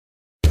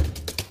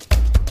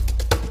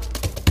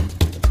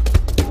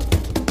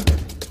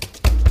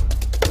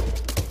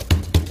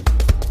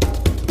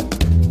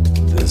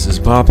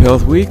Pop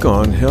Health Week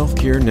on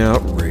Healthcare Now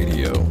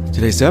Radio.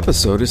 Today's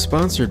episode is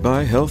sponsored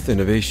by Health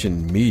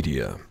Innovation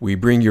Media. We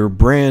bring your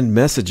brand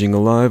messaging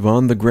alive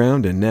on the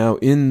ground and now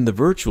in the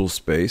virtual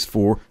space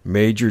for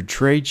major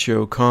trade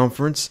show,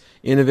 conference,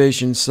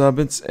 innovation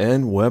summits,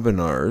 and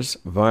webinars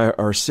via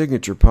our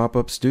signature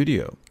pop-up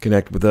studio.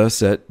 Connect with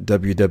us at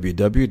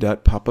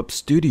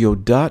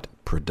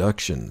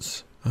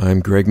www.popupstudio.productions.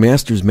 I'm Greg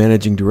Masters,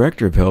 Managing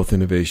Director of Health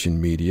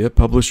Innovation Media,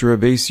 publisher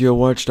of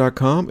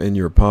ACOWatch.com, and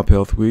your Pop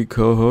Health Week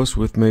co-host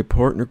with my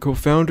partner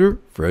co-founder,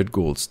 Fred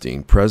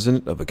Goldstein,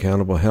 President of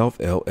Accountable Health,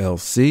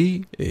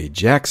 LLC, a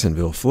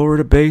Jacksonville,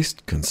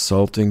 Florida-based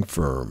consulting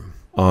firm.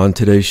 On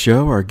today's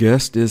show, our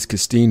guest is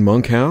Kistein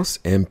Monkhouse,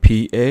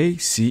 MPA,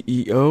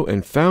 CEO,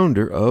 and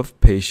founder of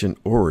Patient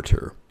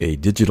Orator, a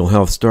digital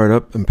health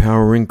startup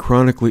empowering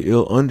chronically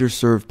ill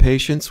underserved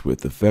patients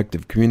with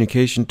effective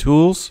communication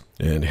tools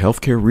and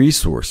healthcare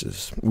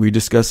resources. We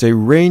discuss a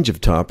range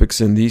of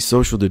topics in the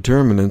social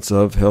determinants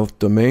of health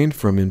domain,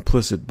 from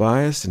implicit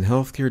bias in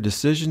healthcare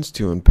decisions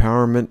to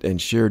empowerment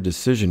and shared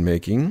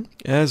decision-making,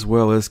 as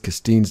well as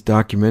Kistein's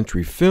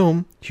documentary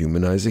film,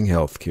 Humanizing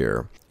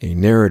Healthcare, a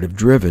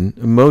narrative-driven,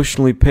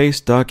 emotionally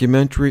paced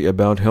documentary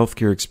about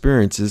healthcare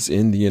experiences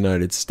in the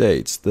United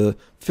States. The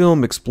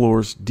film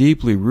explores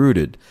deeply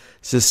rooted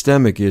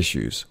systemic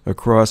issues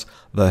across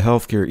the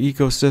healthcare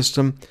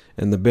ecosystem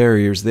and the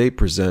barriers they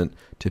present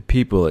to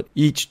people at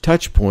each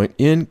touchpoint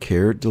in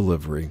care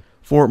delivery.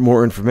 For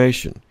more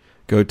information,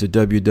 go to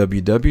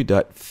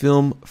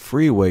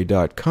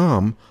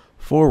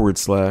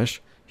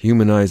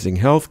www.filmfreeway.com/humanizing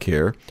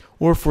healthcare,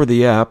 or for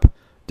the app,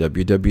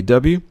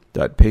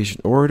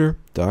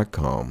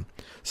 www.patientorder.com.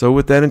 So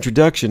with that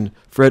introduction,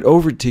 Fred,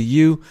 over to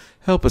you.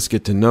 Help us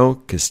get to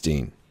know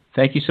Kistein.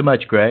 Thank you so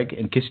much, Greg.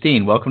 And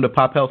Kistein, welcome to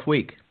Pop Health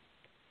Week.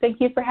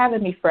 Thank you for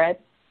having me, Fred.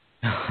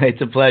 It's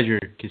a pleasure,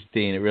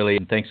 Kistein. It really,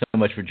 and thanks so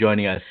much for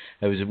joining us.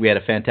 We had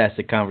a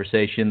fantastic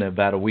conversation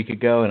about a week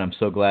ago, and I'm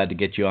so glad to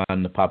get you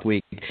on the Pop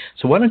Week.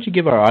 So why don't you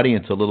give our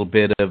audience a little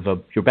bit of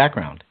your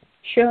background?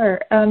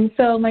 Sure.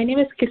 So my name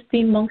is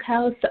Kistein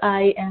Monkhouse.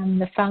 I am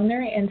the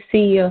founder and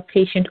CEO of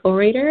Patient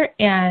Orator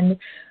and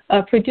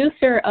a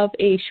producer of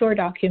a short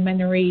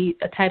documentary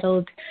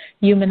titled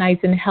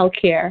Humanizing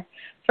Healthcare.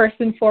 First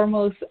and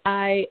foremost,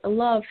 I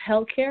love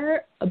healthcare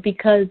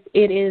because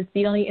it is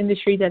the only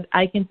industry that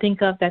I can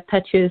think of that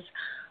touches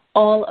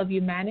all of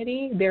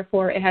humanity.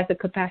 Therefore, it has the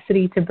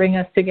capacity to bring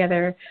us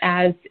together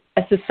as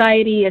a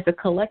society, as a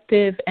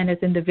collective, and as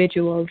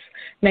individuals.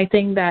 And I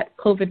think that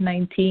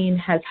COVID-19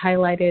 has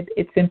highlighted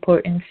its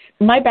importance.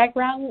 My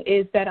background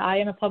is that I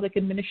am a public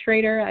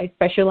administrator. I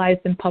specialize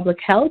in public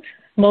health.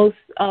 Most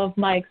of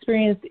my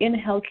experience in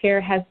healthcare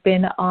has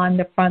been on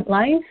the front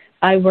lines.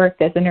 I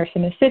worked as a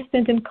nursing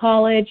assistant in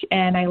college,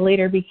 and I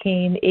later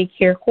became a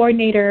care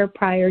coordinator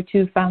prior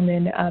to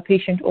founding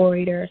Patient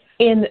Orator.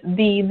 In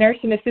the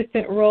nursing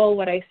assistant role,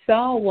 what I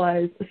saw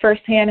was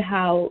firsthand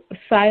how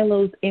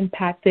silos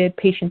impacted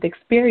patient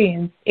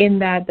experience, in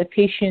that the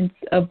patient's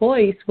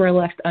voice were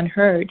left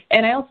unheard.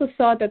 And I also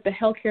saw that the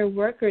healthcare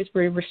workers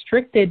were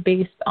restricted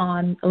based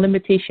on a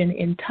limitation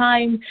in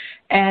time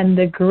and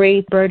the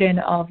great burden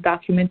of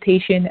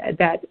documentation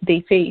that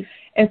they face.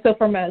 And so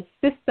from a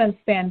system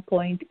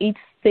standpoint, each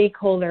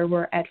stakeholder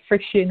were at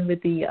friction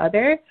with the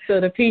other. So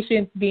the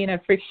patient being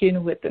at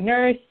friction with the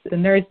nurse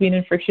being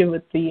in friction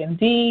with the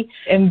MD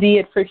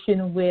at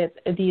friction with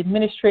the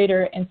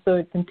administrator, and so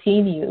it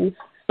continues.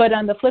 But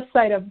on the flip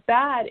side of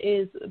that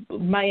is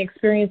my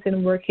experience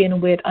in working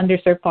with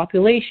underserved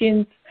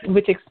populations,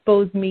 which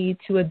exposed me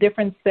to a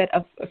different set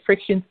of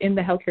frictions in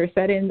the healthcare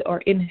setting or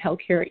in the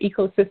healthcare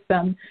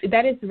ecosystem.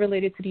 That is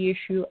related to the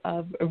issue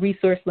of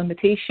resource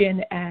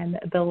limitation and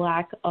the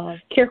lack of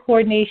care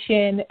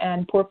coordination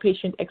and poor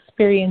patient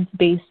experience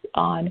based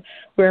on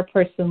where a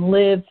person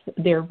lives,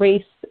 their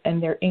race,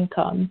 and their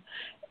income.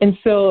 And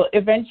so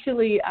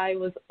eventually I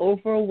was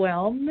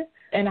overwhelmed,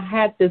 and I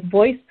had this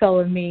voice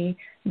telling me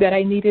that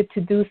I needed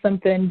to do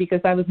something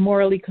because I was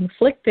morally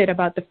conflicted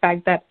about the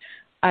fact that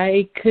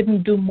I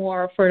couldn't do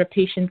more for the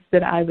patients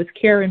that I was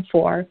caring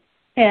for.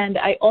 And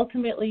I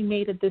ultimately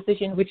made a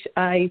decision which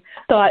I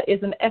thought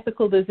is an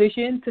ethical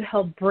decision to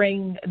help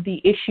bring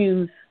the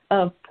issues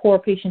of poor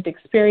patient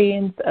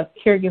experience, of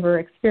caregiver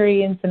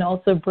experience, and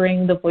also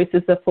bring the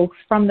voices of folks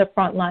from the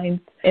front lines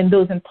and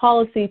those in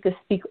policy to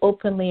speak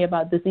openly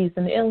about disease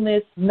and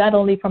illness, not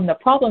only from the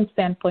problem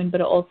standpoint,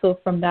 but also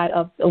from that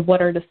of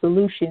what are the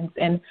solutions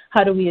and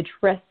how do we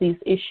address these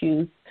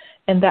issues.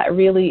 And that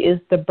really is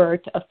the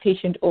birth of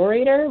Patient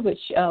Orator,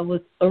 which was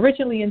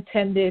originally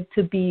intended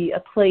to be a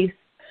place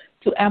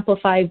to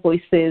amplify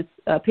voices,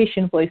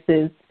 patient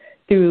voices,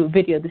 through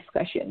video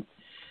discussions.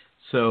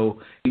 So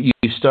you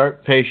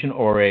start Patient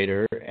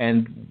Orator,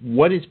 and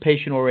what is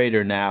Patient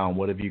Orator now, and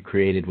what have you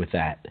created with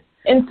that?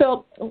 And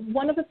so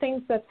one of the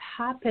things that's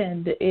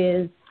happened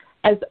is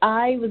As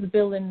I was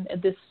building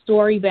this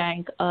story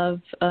bank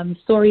of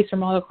stories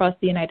from all across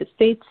the United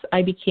States,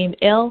 I became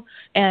ill,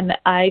 and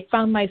I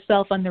found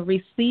myself on the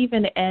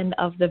receiving end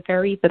of the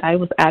very that I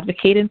was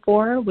advocating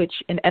for, which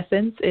in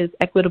essence is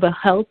equitable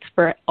health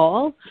for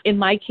all. In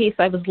my case,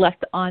 I was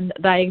left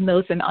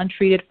undiagnosed and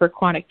untreated for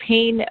chronic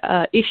pain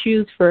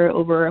issues for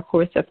over a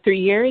course of 3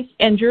 years.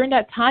 And during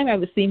that time, I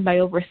was seen by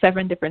over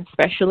 7 different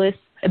specialists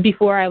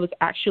before I was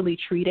actually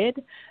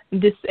treated.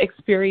 This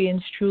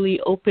experience truly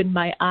opened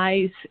my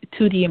eyes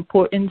to the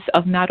importance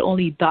of not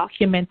only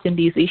documenting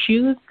these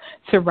issues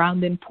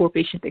surrounding poor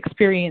patient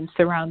experience,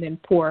 surrounding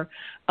poor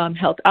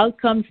health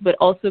outcomes, but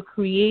also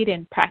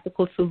creating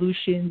practical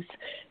solutions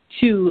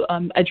to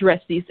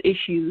address these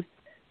issues.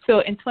 So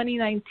in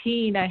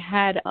 2019, I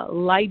had a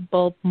light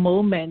bulb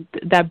moment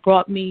that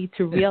brought me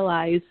to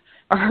realize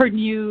our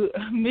new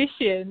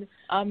mission,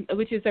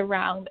 which is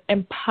around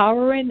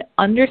empowering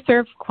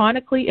underserved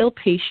chronically ill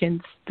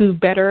patients to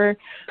better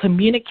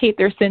communicate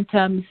their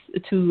symptoms,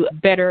 to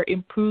better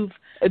improve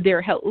their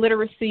health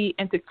literacy,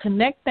 and to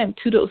connect them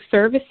to those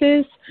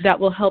services that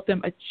will help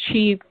them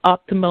achieve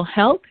optimal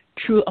health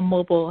through a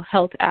mobile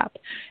health app.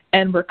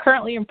 And we're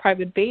currently in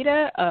private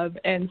beta,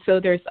 and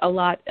so there's a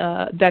lot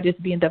that is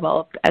being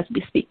developed as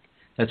we speak.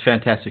 That's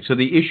fantastic. So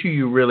the issue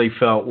you really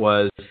felt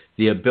was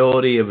the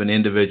ability of an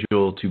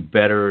individual to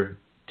better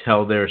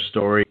tell their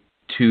story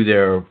to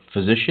their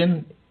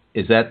physician.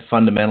 Is that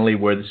fundamentally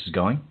where this is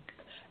going?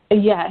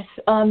 Yes.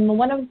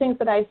 One of the things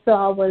that I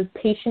saw was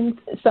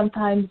patients,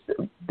 sometimes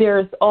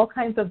there's all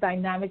kinds of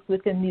dynamics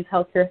within these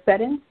healthcare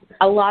settings,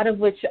 a lot of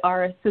which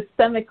are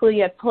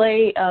systemically at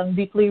play,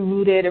 deeply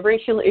rooted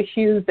racial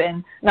issues,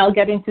 and I'll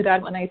get into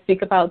that when I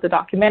speak about the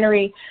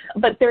documentary.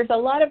 But there's a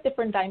lot of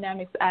different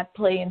dynamics at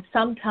play, and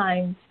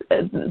sometimes,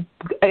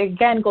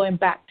 again, going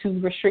back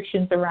to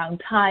restrictions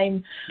around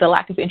time, the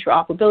lack of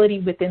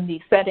interoperability within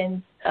these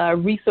settings,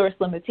 resource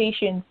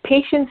limitations.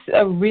 Patients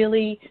are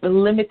really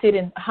limited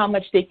in how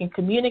much they can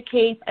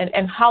communicate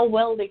and how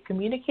well they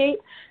communicate.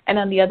 And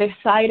on the other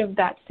side of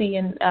that,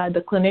 seeing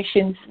the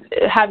clinicians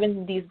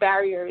having these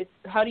barriers,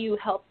 how do you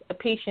help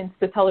patients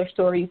to tell their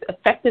stories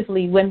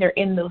effectively when they're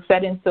in those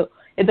settings? So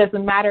it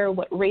doesn't matter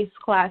what race,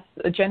 class,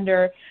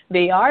 gender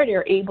they are,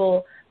 they're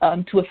able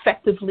to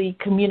effectively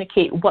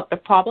communicate what the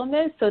problem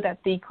is so that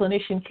the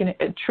clinician can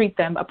treat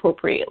them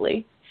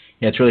appropriately.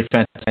 Yeah, it's really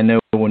fantastic. I know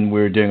when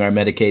we were doing our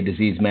Medicaid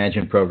disease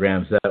management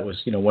programs, that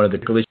was, one of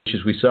the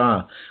issues we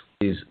saw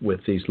with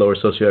these lower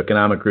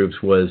socioeconomic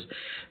groups was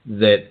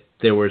that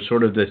there were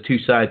sort of the two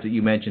sides that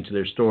you mentioned to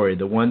their story.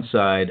 The one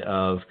side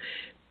of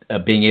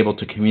being able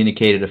to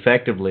communicate it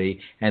effectively,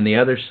 and the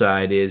other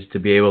side is to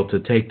be able to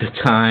take the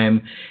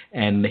time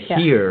and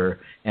hear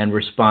and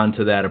respond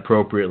to that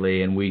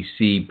appropriately. And we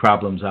see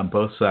problems on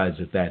both sides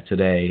of that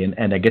today.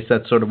 And I guess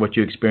that's sort of what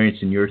you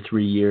experienced in your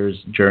 3 years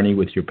journey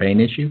with your pain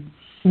issue?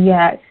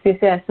 Yes.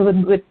 So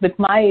with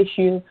my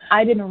issue,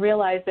 I didn't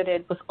realize that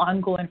it was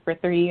ongoing for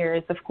 3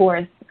 years. Of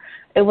course,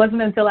 it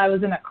wasn't until I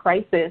was in a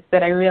crisis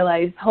that I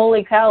realized,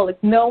 holy cow,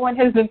 no one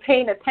has been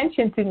paying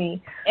attention to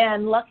me.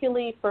 And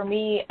luckily for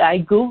me,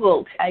 I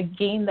Googled. I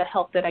gained the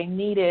help that I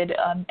needed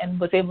and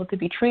was able to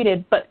be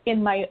treated. But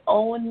in my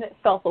own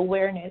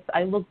self-awareness,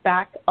 I look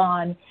back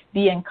on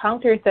the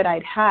encounters that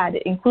I'd had,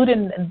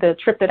 including the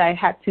trip that I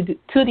had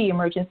to the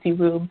emergency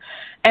room,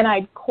 and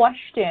I'd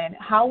question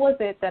how was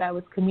it that I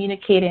was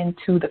communicating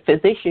to the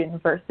physician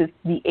versus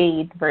the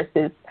aide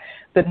versus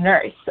the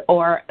nurse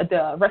or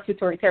the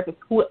respiratory therapist,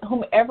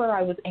 whomever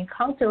I was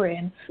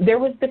encountering. There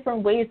was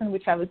different ways in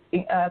which I was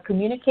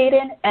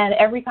communicating, and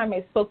every time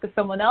I spoke to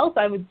someone else,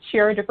 I would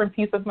share a different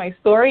piece of my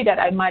story that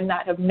I might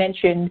not have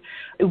mentioned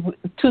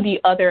to the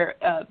other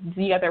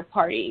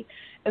party.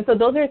 And so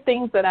those are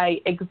things that I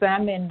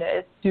examined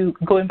as to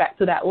going back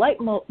to that light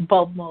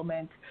bulb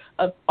moment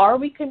of, are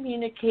we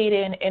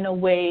communicating in a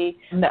way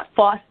that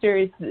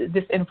fosters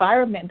this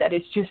environment that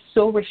is just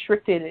so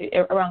restricted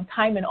around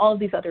time and all of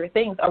these other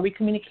things? Are we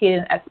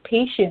communicating as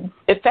patients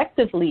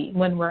effectively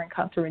when we're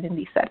encountering in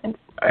these settings?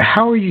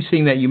 How are you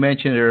seeing that? You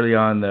mentioned early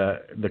on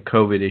the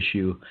COVID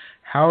issue.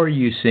 How are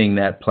you seeing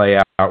that play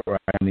out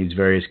in these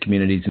various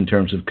communities in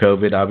terms of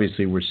COVID?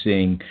 Obviously, we're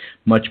seeing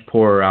much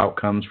poorer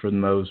outcomes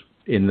from those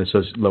in the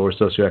lower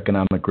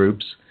socioeconomic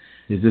groups.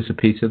 Is this a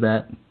piece of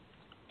that?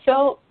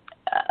 So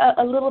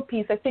a little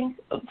piece. I think,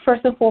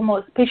 first and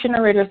foremost, Patient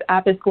Narrator's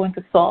app is going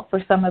to solve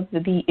for some of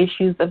the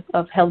issues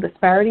of health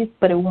disparities,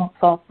 but it won't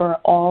solve for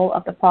all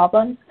of the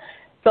problems.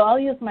 So I'll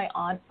use my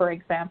aunt, for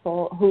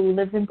example, who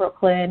lives in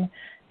Brooklyn,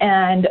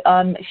 and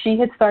she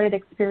had started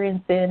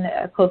experiencing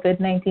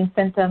COVID-19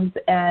 symptoms,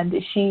 and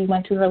she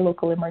went to her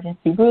local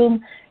emergency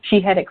room.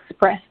 She had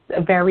expressed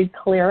very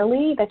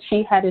clearly that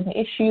she had an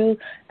issue,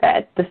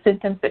 that the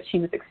symptoms that she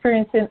was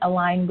experiencing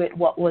aligned with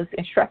what was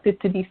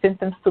instructed to be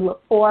symptoms to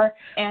look for,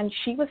 and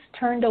she was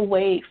turned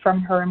away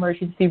from her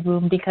emergency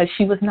room because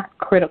she was not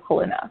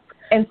critical enough.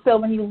 And so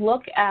when you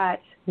look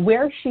at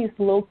where she's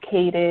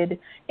located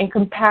in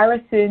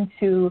comparison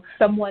to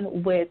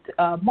someone with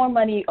more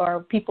money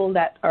or people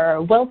that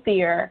are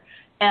wealthier,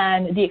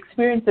 And the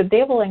experience that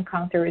they will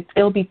encounter,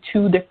 it'll be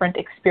two different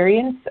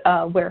experiences,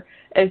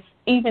 whereas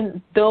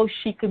even though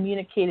she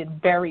communicated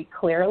very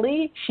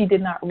clearly, she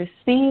did not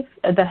receive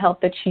the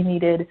help that she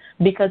needed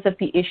because of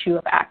the issue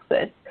of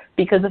access,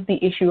 because of the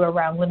issue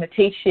around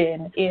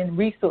limitation in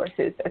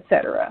resources,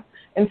 etc.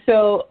 And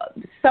so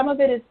some of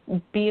it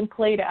is being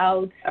played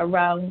out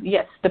around,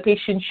 yes, the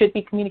patient should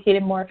be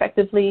communicating more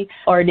effectively,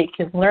 or they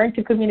can learn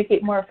to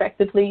communicate more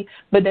effectively,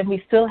 but then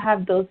we still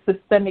have those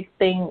systemic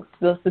things,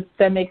 those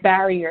systemic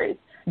barriers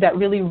that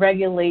really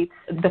regulate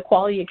the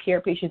quality of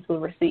care patients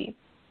will receive.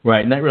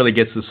 Right, and that really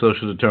gets to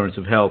social determinants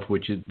of health,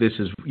 which is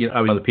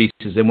one of the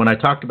pieces. And when I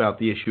talked about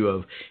the issue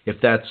of if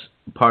that's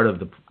part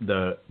of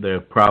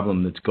the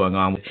problem that's going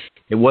on,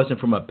 it wasn't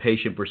from a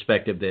patient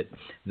perspective that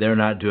they're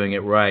not doing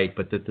it right,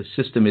 but that the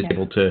system is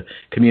able to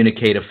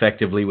communicate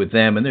effectively with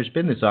them. And there's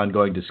been this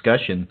ongoing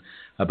discussion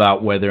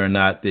about whether or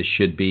not this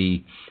should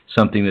be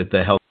something that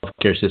the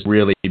healthcare system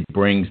really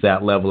brings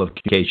that level of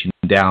communication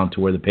down to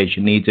where the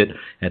patient needs it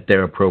at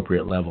their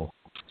appropriate level.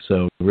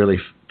 So really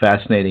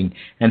fascinating.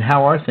 And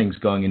how are things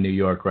going in New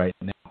York right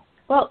now?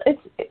 Well,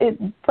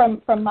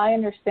 from my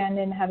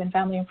understanding, having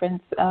family and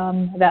friends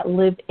that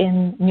live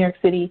in New York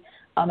City,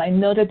 I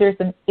know that there's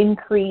an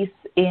increase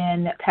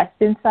in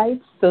testing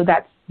sites, so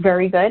that's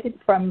very good.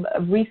 From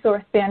a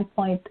resource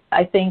standpoint,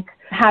 I think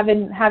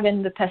having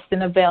the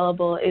testing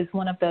available is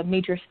one of the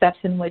major steps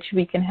in which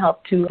we can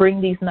help to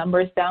bring these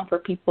numbers down for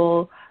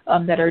people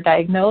that are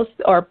diagnosed,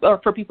 or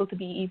for people to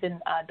be even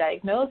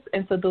diagnosed.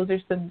 And so those are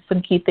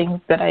some key things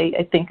that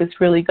I think is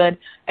really good.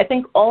 I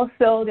think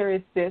also there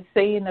is this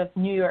saying of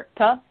New York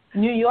tough.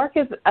 New York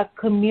is a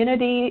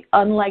community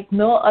unlike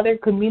no other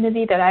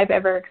community that I've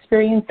ever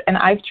experienced, and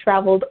I've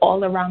traveled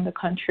all around the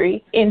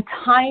country. In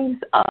times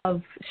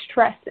of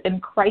stress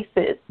and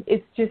crisis,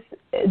 it's just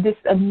this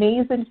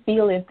amazing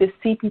feeling to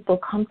see people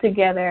come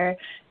together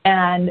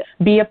and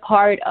be a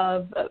part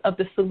of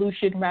the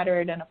solution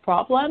rather than a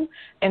problem.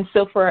 And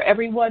so for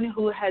everyone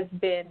who has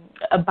been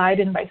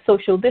abiding by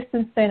social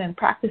distancing and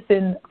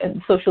practicing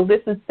social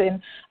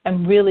distancing,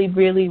 I'm really,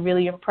 really,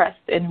 really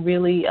impressed and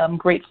really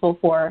grateful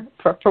for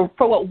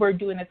what we're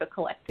doing as a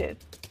collective.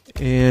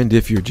 And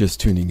if you're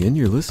just tuning in,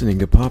 you're listening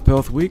to Pop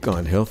Health Week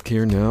on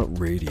Healthcare Now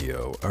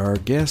Radio. Our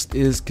guest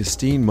is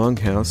Kistein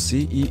Monkhouse,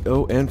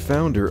 CEO and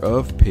founder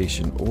of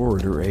Patient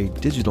Orator, a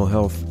digital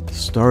health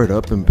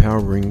startup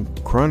empowering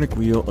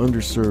chronically ill,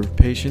 underserved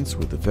patients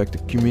with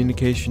effective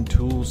communication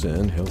tools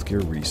and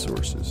healthcare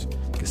resources.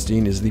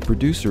 Kistein is the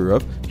producer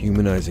of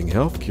Humanizing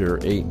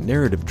Healthcare, a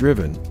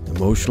narrative-driven,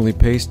 emotionally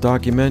paced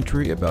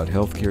documentary about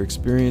healthcare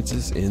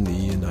experiences in the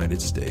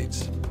United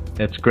States.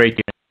 That's great.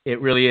 It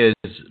really is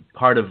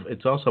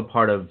it's also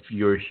part of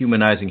your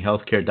Humanizing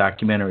Healthcare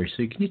documentary.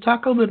 So can you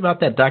talk a little bit about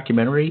that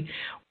documentary?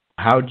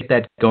 How did you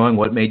get that going?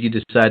 What made you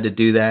decide to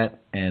do that?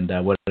 And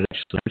what it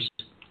actually is?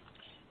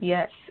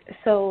 Yes.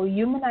 So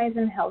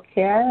Humanizing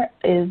Healthcare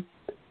is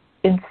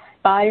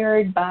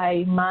inspired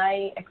by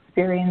my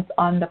experience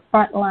on the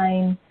front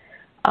line,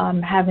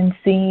 having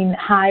seen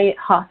high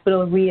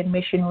hospital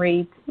readmission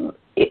rates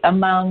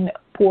among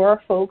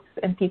poor folks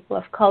and people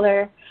of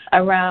color,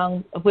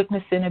 around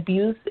witnessing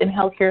abuse in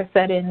healthcare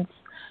settings,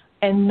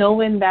 and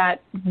knowing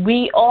that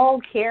we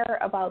all care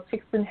about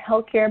fixing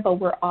healthcare, but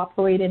we're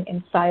operating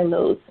in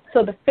silos.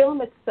 So the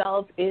film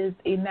itself is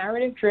a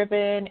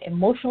narrative-driven,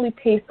 emotionally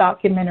paced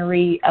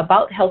documentary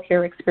about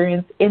healthcare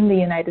experience in the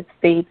United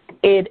States.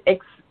 It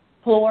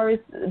explores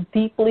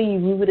deeply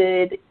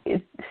rooted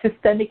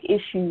systemic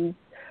issues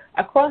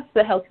across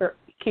the healthcare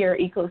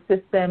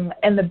ecosystem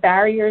and the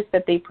barriers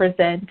that they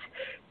present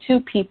to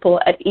people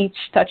at each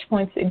touch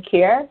points in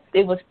care.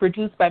 It was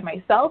produced by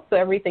myself, so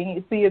everything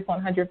you see is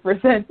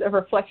 100% a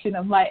reflection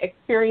of my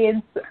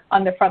experience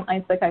on the front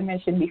lines, like I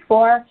mentioned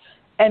before.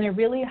 And it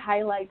really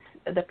highlights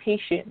the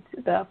patient,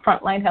 the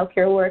frontline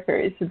healthcare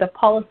workers, the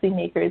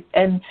policymakers,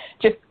 and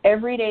just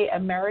everyday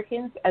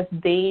Americans as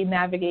they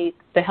navigate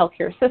the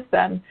healthcare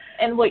system.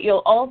 And what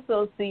you'll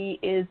also see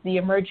is the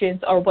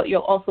emergence, or what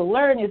you'll also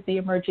learn is the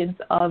emergence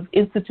of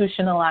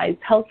institutionalized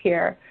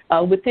healthcare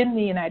within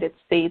the United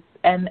States,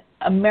 and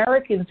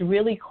Americans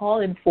really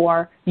calling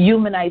for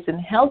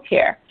humanizing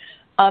healthcare.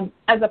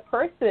 As a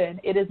person,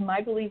 it is my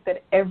belief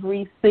that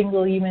every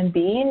single human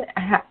being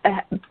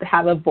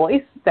have a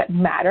voice that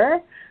matter.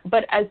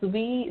 But as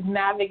we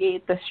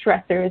navigate the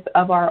stressors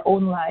of our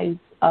own lives,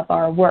 of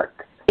our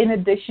work, in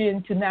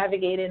addition to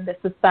navigating the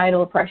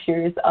societal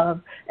pressures of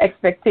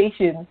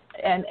expectations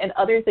and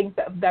other things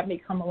that may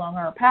come along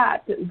our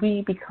path,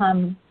 we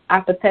become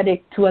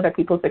apathetic to other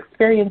people's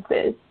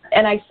experiences.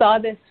 And I saw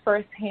this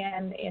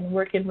firsthand in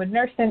working in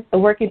nursing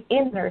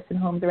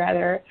homes,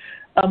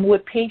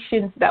 with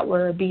patients that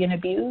were being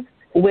abused,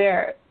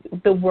 where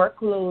the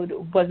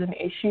workload was an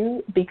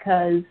issue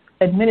because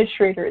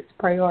administrators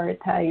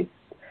prioritized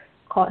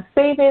cost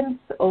savings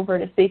over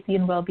the safety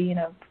and well-being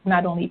of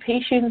not only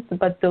patients,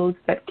 but those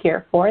that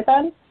care for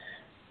them.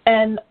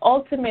 And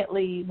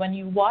ultimately, when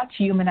you watch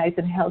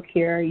Humanizing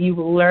Healthcare, you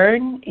will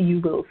learn,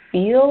 you will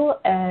feel,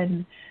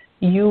 and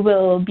you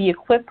will be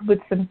equipped with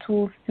some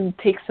tools to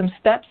take some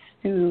steps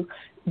to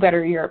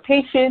whether you're a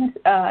patient,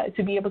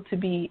 to be able to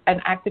be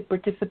an active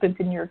participant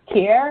in your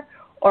care,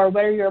 or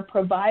whether you're a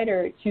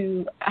provider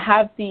to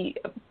have the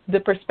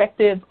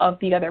perspective of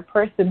the other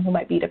person who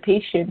might be the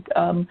patient,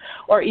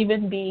 or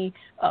even be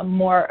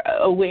more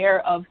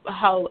aware of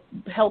how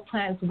health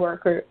plans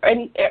work, or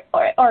any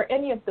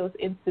of those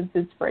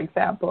instances, for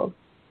example.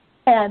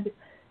 And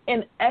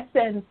in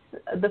essence,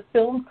 the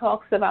film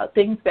talks about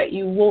things that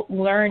you won't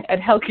learn at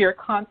healthcare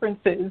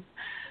conferences,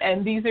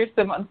 and these are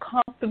some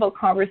uncomfortable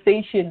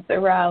conversations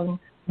around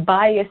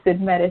bias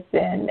in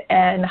medicine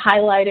and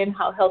highlighting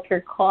how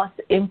healthcare costs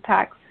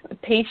impacts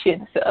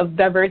patients of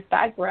diverse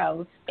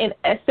backgrounds. In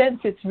essence,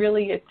 it's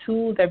really a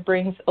tool that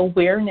brings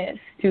awareness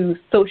to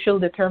social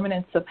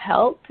determinants of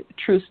health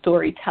through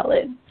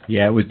storytelling.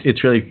 Yeah,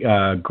 it's really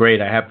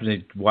great. I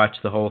happened to watch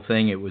the whole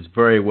thing. It was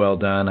very well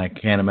done. I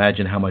can't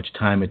imagine how much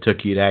time it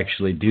took you to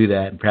actually do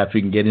that, and perhaps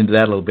we can get into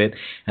that a little bit.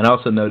 And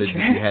also noted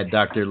that you had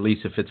Dr.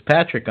 Lisa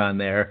Fitzpatrick on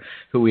there,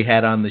 who we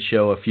had on the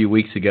show a few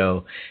weeks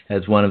ago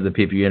as one of the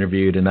people you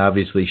interviewed, and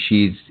obviously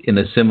she's in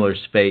a similar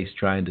space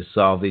trying to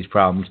solve these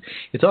problems.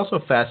 It's also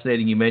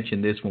fascinating, you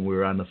mentioned this when we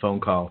were on the phone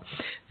call,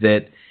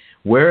 that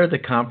where are the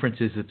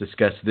conferences that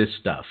discuss this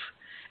stuff?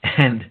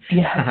 And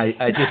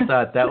I just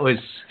thought that was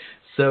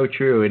so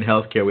true in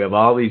healthcare. We have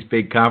all these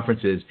big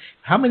conferences.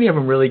 How many of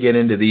them really get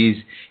into these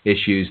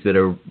issues that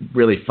are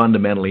really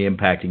fundamentally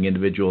impacting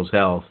individuals'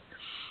 health?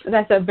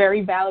 That's a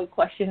very valid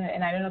question,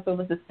 and I don't know if it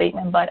was a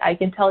statement, but I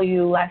can tell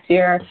you last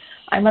year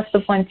I must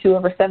have went to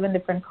over 7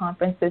 different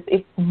conferences,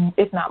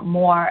 if not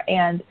more.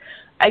 And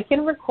I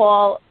can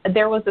recall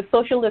there was a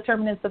social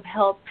determinants of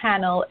health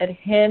panel at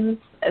HIMSS,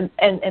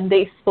 and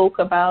they spoke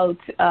about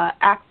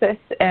access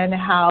and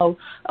how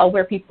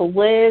where people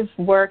live,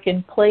 work,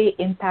 and play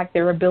impact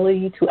their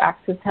ability to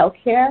access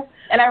healthcare.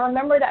 And I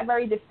remember that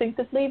very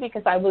distinctively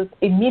because I was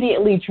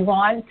immediately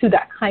drawn to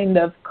that kind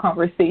of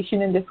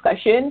conversation and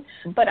discussion.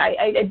 But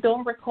I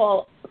don't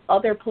recall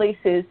other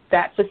places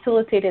that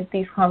facilitated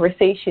these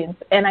conversations.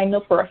 And I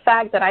know for a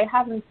fact that I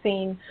haven't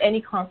seen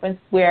any conference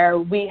where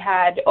we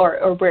had,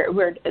 or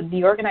where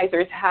the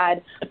organizers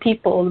had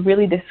people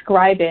really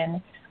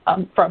describing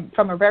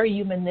from a very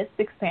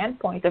humanistic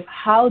standpoint of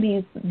how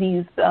these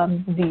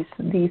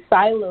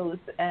silos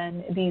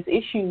and these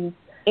issues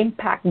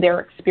impact their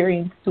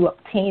experience to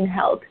obtain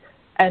health,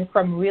 and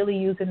from really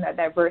using that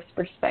diverse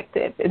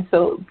perspective. And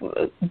so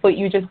what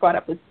you just brought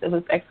up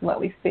was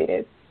excellently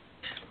stated.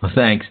 Well,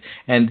 thanks.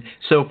 And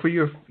so for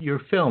your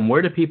film,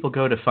 where do people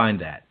go to find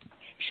that?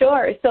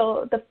 Sure.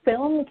 So the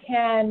film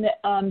can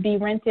be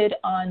rented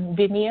on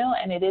Vimeo,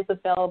 and it is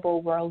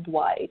available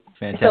worldwide.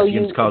 Fantastic. So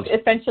you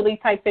essentially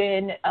type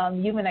in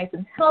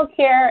Humanizing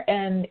Healthcare,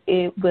 and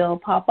it will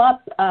pop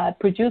up.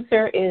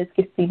 Producer is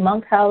Kistein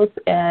Monkhouse,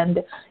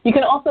 and you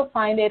can also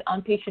find it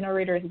on Patient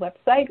Orator's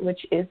website,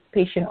 which is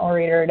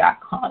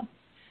patientorator.com.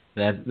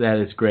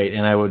 That is great,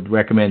 and I would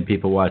recommend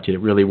people watch it. It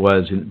really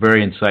was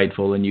very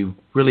insightful, and you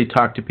really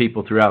talk to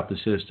people throughout the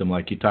system,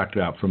 like you talked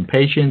about, from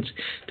patients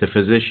to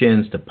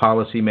physicians to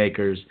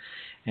policymakers,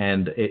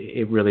 and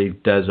it really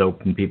does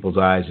open people's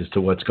eyes as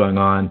to what's going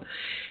on.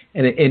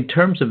 And in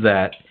terms of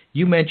that,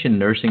 you mentioned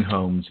nursing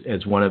homes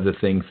as one of the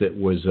things that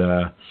was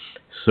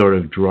sort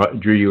of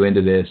drew you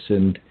into this,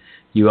 and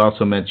you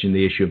also mentioned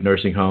the issue of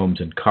nursing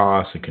homes and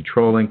costs and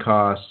controlling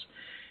costs,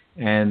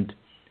 and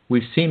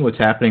we've seen what's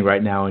happening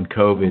right now in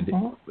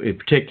COVID,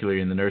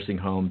 particularly in the nursing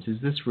homes. Is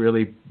this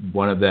really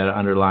one of the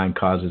underlying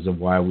causes of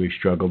why we've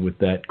struggled with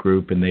that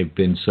group and they've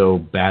been so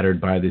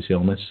battered by this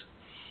illness?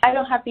 I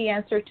don't have the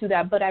answer to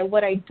that, but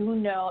what I do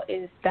know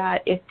is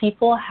that if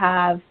people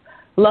have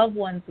loved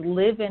ones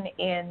living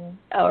in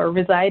or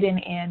residing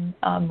in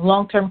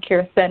long-term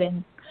care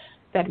settings,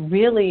 that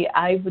really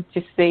I would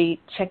just say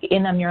check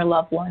in on your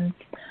loved ones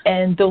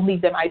and don't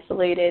leave them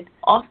isolated.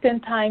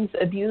 Oftentimes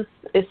abuse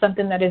is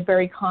something that is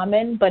very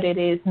common, but it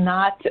is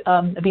not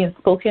being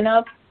spoken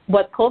of.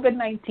 What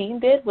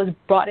COVID-19 did was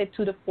brought it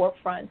to the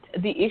forefront.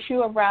 The issue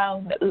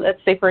around,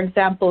 let's say, for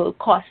example,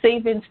 cost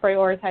savings,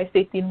 prioritize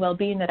safety and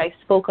well-being that I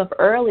spoke of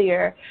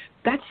earlier,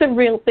 that's a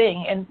real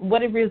thing. And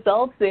what it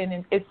results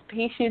in is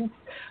patients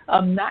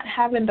not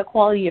having the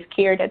quality of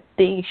care that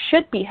they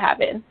should be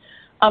having.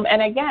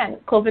 And again,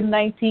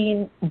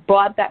 COVID-19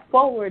 brought that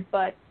forward,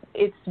 but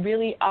it's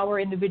really our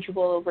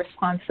individual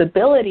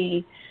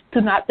responsibility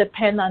to not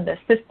depend on the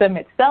system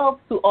itself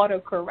to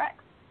autocorrect,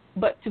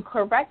 but to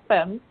correct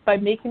them by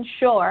making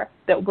sure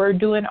that we're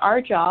doing our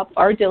job,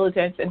 our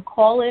diligence, and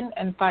calling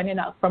and finding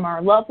out from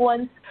our loved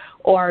ones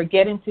or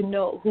getting to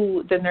know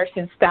who the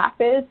nursing staff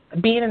is,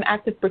 being an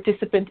active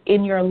participant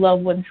in your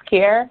loved one's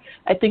care.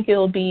 I think it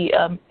will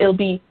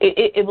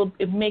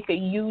make a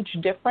huge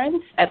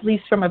difference, at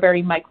least from a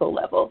very micro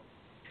level.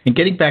 And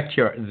getting back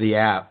to the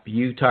app,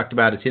 you talked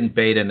about it's in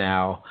beta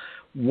now.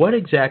 What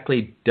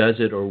exactly does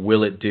it or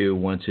will it do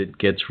once it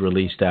gets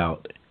released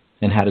out,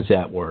 and how does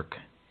that work?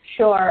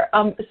 Sure.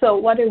 So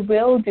what it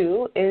will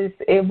do is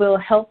it will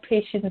help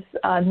patients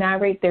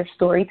narrate their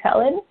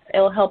storytelling. It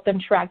will help them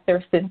track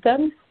their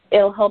symptoms. It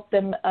will help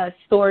them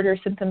store their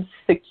symptoms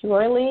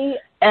securely.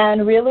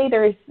 And really,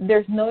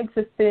 there's no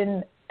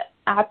existing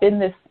app in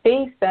this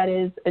space that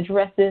is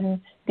addressing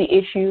the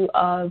issue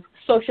of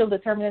social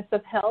determinants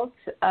of health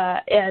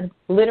and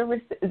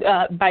literacy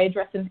by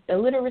addressing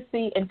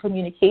illiteracy and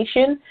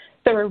communication.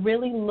 So we're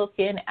really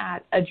looking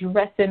at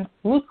addressing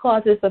root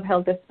causes of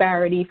health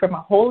disparity from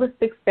a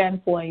holistic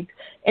standpoint,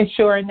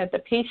 ensuring that the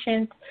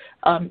patient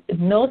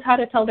knows how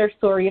to tell their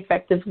story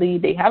effectively,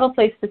 they have a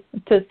place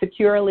to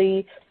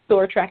securely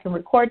store, track, and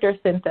record their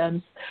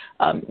symptoms,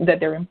 that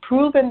they're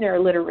improving their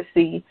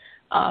literacy,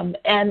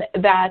 and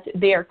that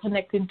they are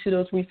connecting to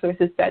those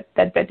resources that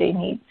they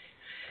need.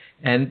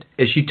 And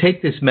as you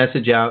take this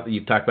message out,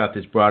 you've talked about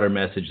this broader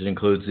message that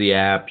includes the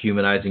app,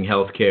 humanizing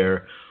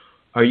healthcare.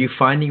 Are you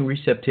finding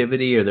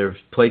receptivity? Are there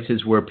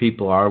places where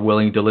people are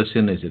willing to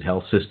listen? Is it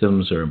health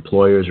systems or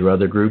employers or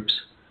other groups?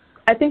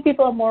 I think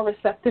people are more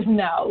receptive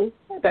now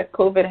that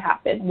COVID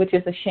happened, which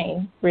is a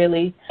shame,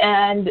 really.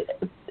 And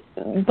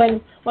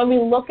when we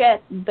look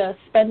at the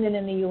spending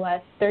in the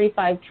U.S.,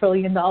 $35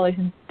 trillion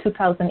in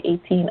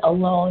 2018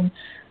 alone,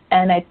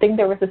 and I think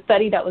there was a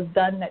study that was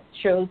done that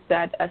shows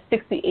that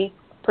 68%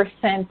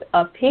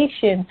 of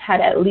patients had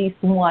at least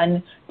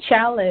one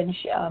challenge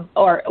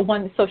or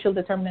one social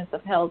determinants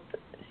of health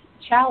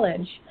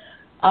challenge,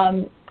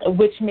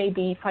 which may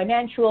be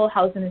financial,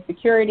 housing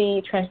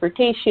insecurity,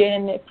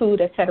 transportation,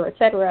 food, et cetera, et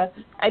cetera.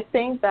 I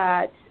think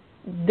that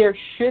there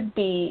should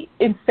be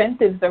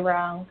incentives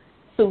around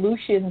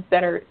solutions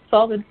that are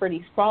solving for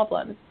these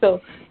problems. So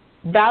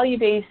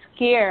value-based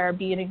care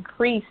being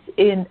increased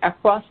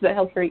across the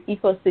healthcare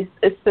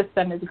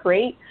ecosystem is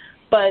great,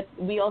 but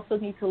we also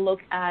need to look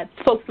at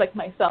folks like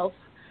myself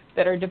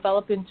that are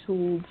developing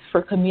tools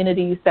for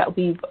communities that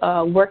we've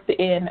worked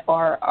in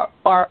or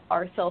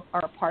ourselves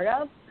are a part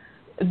of.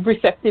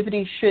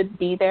 Receptivity should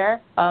be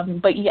there,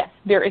 but yes,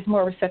 there is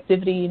more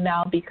receptivity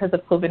now because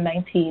of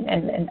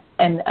COVID-19,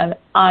 and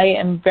I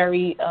am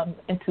very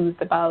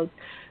enthused about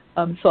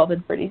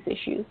solving for these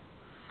issues.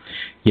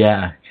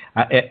 Yeah,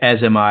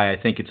 as am I.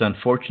 I think it's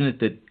unfortunate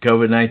that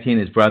COVID-19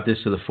 has brought this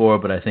to the fore,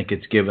 but I think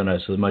it's given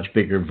us a much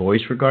bigger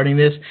voice regarding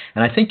this.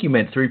 And I think you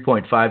meant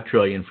 $3.5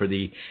 trillion for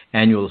the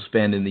annual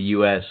spend in the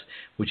U.S.,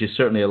 which is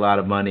certainly a lot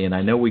of money. And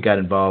I know we got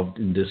involved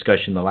in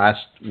discussion the last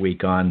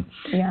week on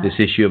this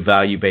issue of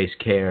value-based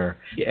care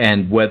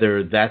and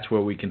whether that's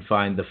where we can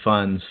find the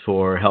funds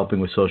for helping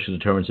with social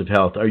determinants of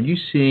health. Are you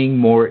seeing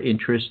more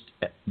interest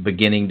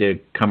beginning to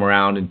come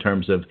around in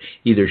terms of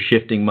either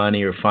shifting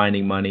money or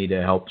finding money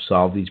to help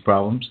solve these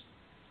problems?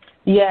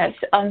 Yes.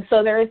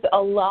 So there is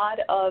a lot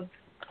of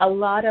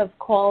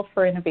call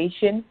for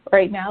innovation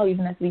right now,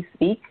 even as we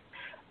speak,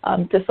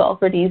 to solve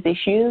for these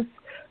issues.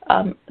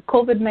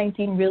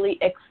 COVID-19 really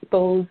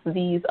exposed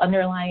these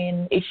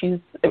underlying issues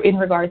in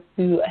regards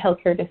to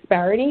healthcare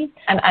disparity.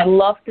 And I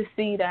love to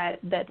see that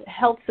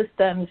health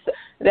systems,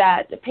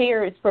 that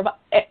payers,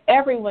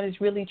 everyone is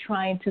really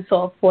trying to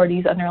solve for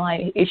these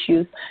underlying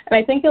issues. And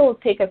I think it will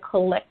take a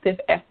collective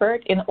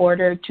effort in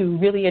order to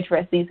really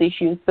address these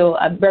issues. So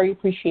I'm very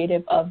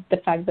appreciative of the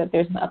fact that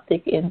there's an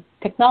uptick in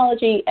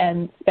technology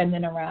and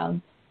spending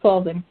around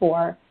solving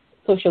for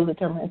social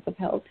determinants of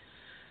health.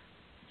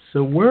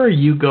 So where are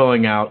you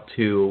going out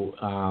to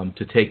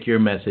take your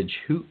message?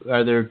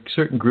 Are there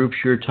certain groups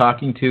you're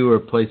talking to or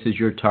places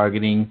you're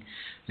targeting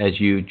as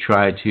you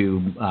try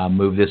to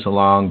move this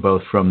along,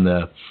 both from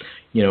the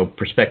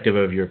perspective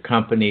of your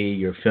company,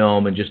 your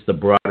film, and just the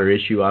broader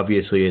issue?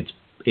 Obviously,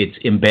 it's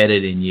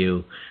embedded in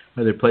you.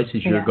 Are there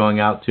places you're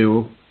going out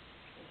to?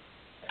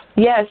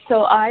 Yes,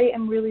 so I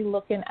am really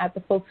looking at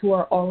the folks who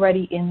are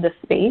already in the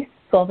space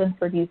solving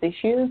for these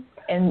issues,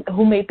 and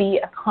who may be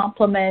a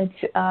complement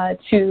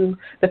to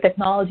the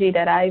technology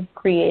that I've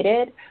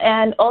created,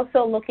 and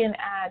also looking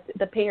at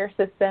the payer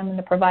system and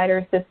the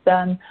provider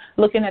system,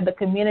 looking at the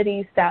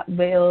communities that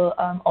will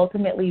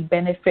ultimately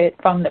benefit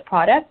from the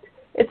product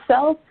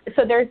itself.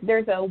 So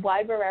there's a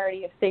wide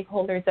variety of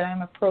stakeholders that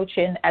I'm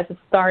approaching as a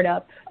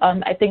startup.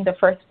 I think the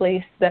first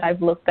place that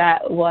I've looked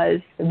at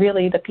was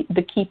really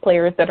the key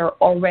players that are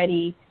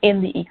already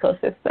in the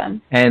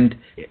ecosystem. And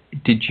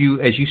did you,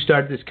 as you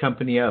started this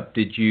company up,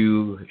 did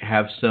you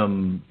have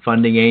some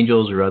funding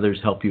angels or others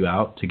help you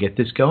out to get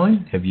this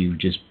going? Have you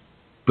just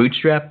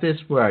bootstrapped this?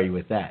 Where are you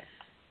with that?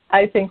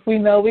 I think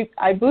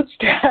I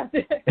bootstrapped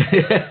it.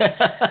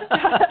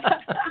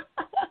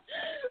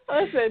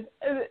 Listen,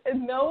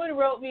 no one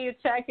wrote me a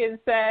check and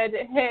said,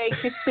 hey,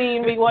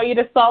 Kistein, we want you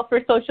to solve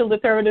for social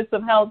determinants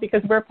of health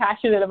because we're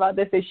passionate about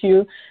this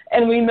issue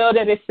and we know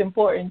that it's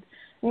important.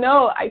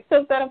 No, I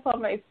took that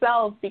upon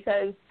myself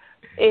because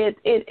it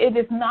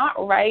is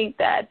not right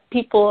that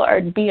people are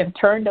being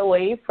turned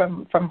away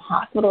from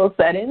hospital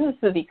settings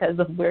because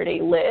of where they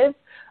live,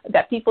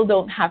 that people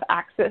don't have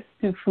access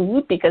to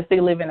food because they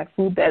live in a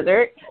food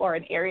desert or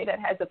an area that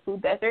has a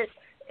food desert.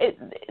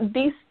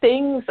 These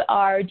things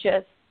are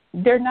just,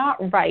 they're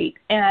not right,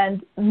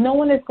 and no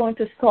one is going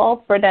to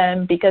solve for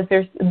them because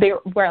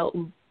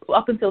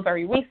up until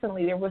very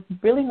recently, there was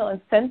really no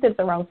incentives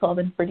around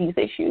solving for these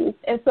issues.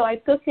 And so I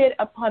took it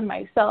upon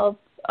myself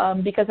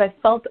because I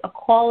felt a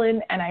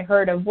calling and I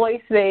heard a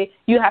voice say,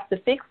 you have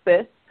to fix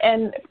this.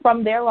 And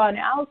from there on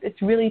out,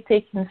 it's really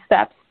taking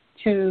steps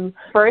to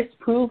first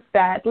prove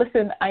that,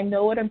 listen, I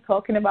know what I'm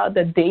talking about.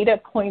 The data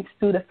points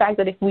to the fact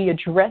that if we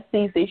address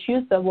these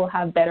issues, that we'll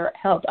have better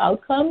health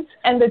outcomes.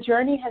 And the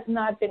journey has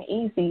not been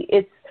easy.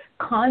 It's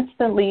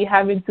constantly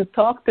having to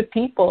talk to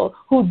people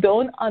who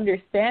don't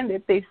understand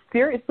it. They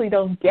seriously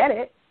don't get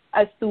it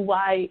as to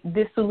why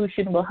this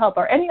solution will help,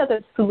 or any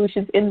other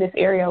solutions in this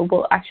area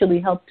will actually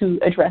help to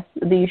address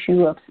the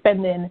issue of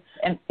spending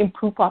and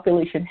improve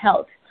population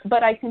health.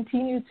 But I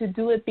continue to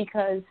do it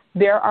because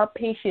there are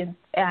patients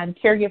and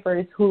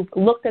caregivers who've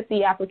looked at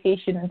the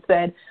application and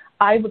said,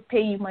 I would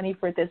pay you money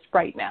for this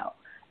right now.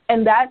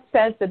 And that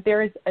says that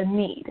there is a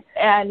need.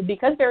 And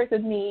because there is a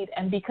need,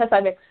 and because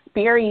I've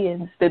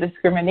experienced the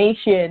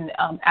discrimination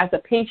as a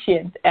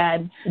patient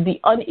and the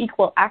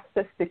unequal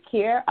access to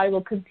care, I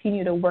will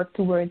continue to work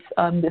towards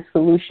this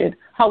solution.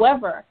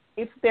 However,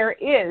 if there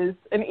is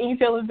an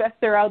angel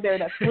investor out there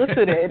that's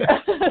listening,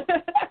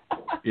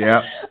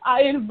 yeah,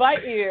 I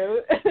invite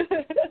you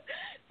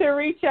to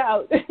reach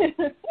out.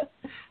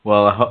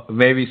 Well,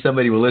 maybe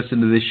somebody will listen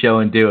to this show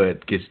and do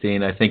it,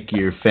 Kistein. I think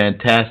you're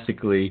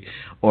fantastically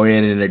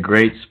oriented in a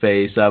great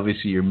space.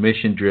 Obviously, you're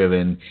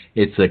mission-driven.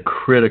 It's a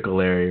critical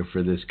area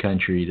for this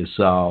country to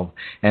solve.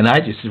 And I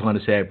just want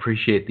to say I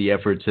appreciate the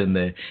efforts and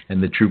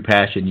the true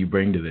passion you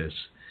bring to this.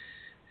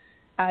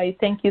 I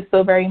thank you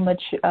so very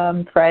much,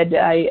 Fred.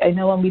 I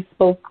know when we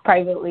spoke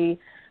privately,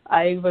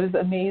 I was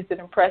amazed and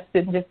impressed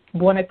and just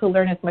wanted to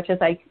learn as much as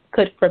I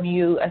could from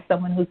you as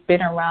someone who's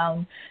been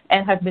around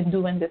and have been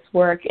doing this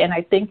work. And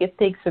I think it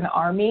takes an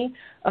army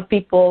of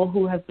people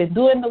who have been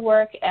doing the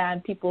work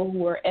and people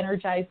who are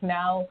energized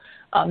now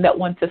that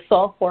want to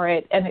solve for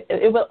it. And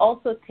it will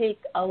also take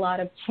a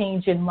lot of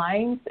change in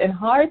minds and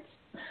hearts.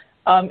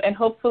 And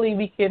hopefully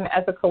we can,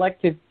 as a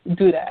collective,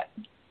 do that.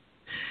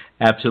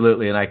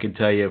 Absolutely, and I can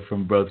tell you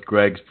from both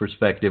Greg's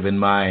perspective and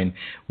mine,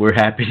 we're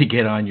happy to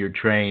get on your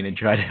train and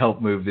try to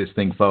help move this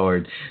thing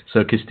forward.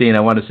 So, Kistein, I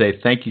want to say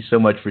thank you so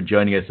much for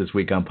joining us this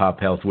week on Pop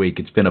Health Week.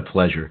 It's been a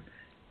pleasure.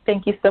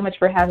 Thank you so much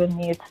for having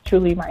me. It's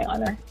truly my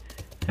honor.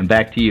 And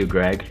back to you,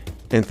 Greg.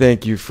 And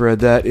thank you, Fred.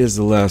 That is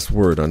the last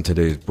word on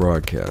today's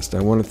broadcast.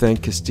 I want to thank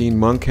Kistein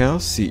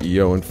Monkhouse,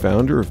 CEO and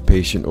founder of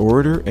Patient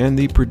Orator and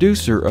the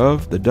producer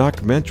of the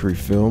documentary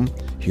film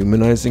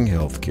Humanizing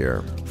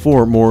Healthcare.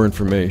 For more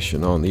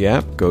information on the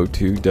app, go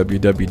to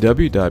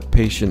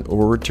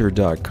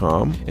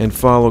www.patientorator.com and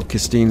follow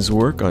Kistein's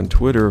work on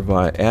Twitter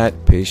via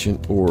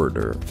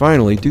 @PatientOrator.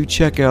 Finally, do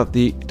check out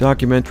the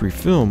documentary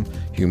film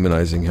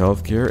Humanizing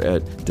Healthcare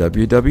at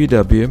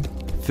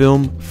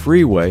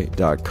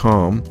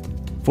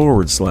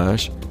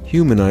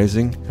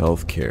www.filmfreeway.com/humanizing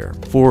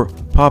healthcare. For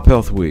Pop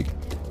Health Week,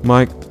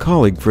 my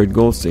colleague Fred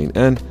Goldstein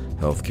and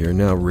Healthcare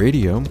Now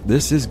Radio,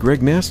 this is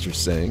Greg Masters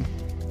saying,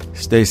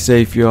 stay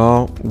safe,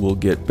 y'all. We'll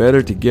get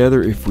better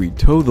together if we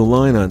toe the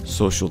line on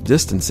social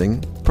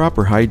distancing,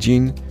 proper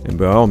hygiene, and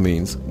by all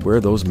means, wear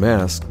those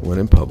masks when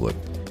in public.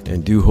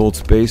 And do hold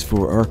space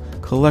for our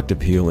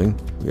collective healing.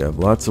 We have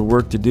lots of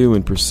work to do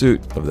in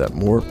pursuit of that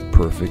more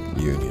perfect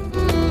union.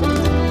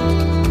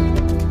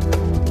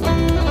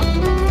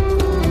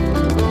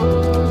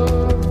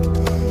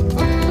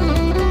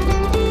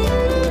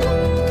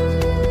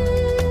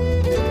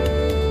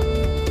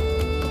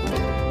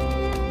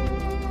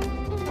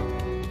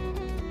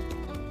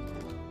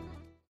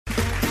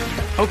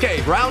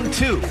 Okay, round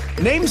two.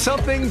 Name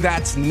something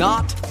that's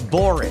not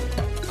boring.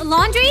 A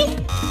laundry?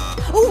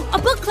 Ooh, a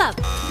book club.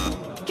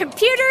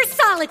 Computer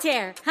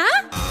solitaire,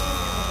 huh?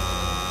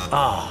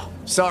 Ah, oh,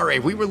 sorry,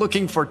 we were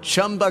looking for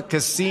Chumba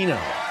Casino.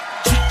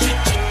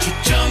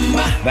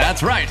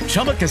 That's right,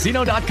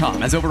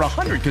 ChumbaCasino.com has over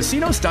 100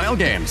 casino-style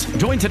games.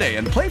 Join today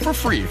and play for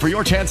free for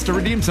your chance to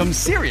redeem some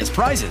serious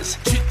prizes.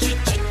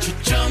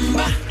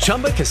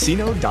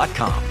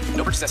 ChumbaCasino.com.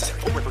 No purchase necessary.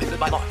 Void where prohibited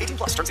by law.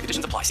 18+ terms and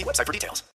conditions apply. See website for details.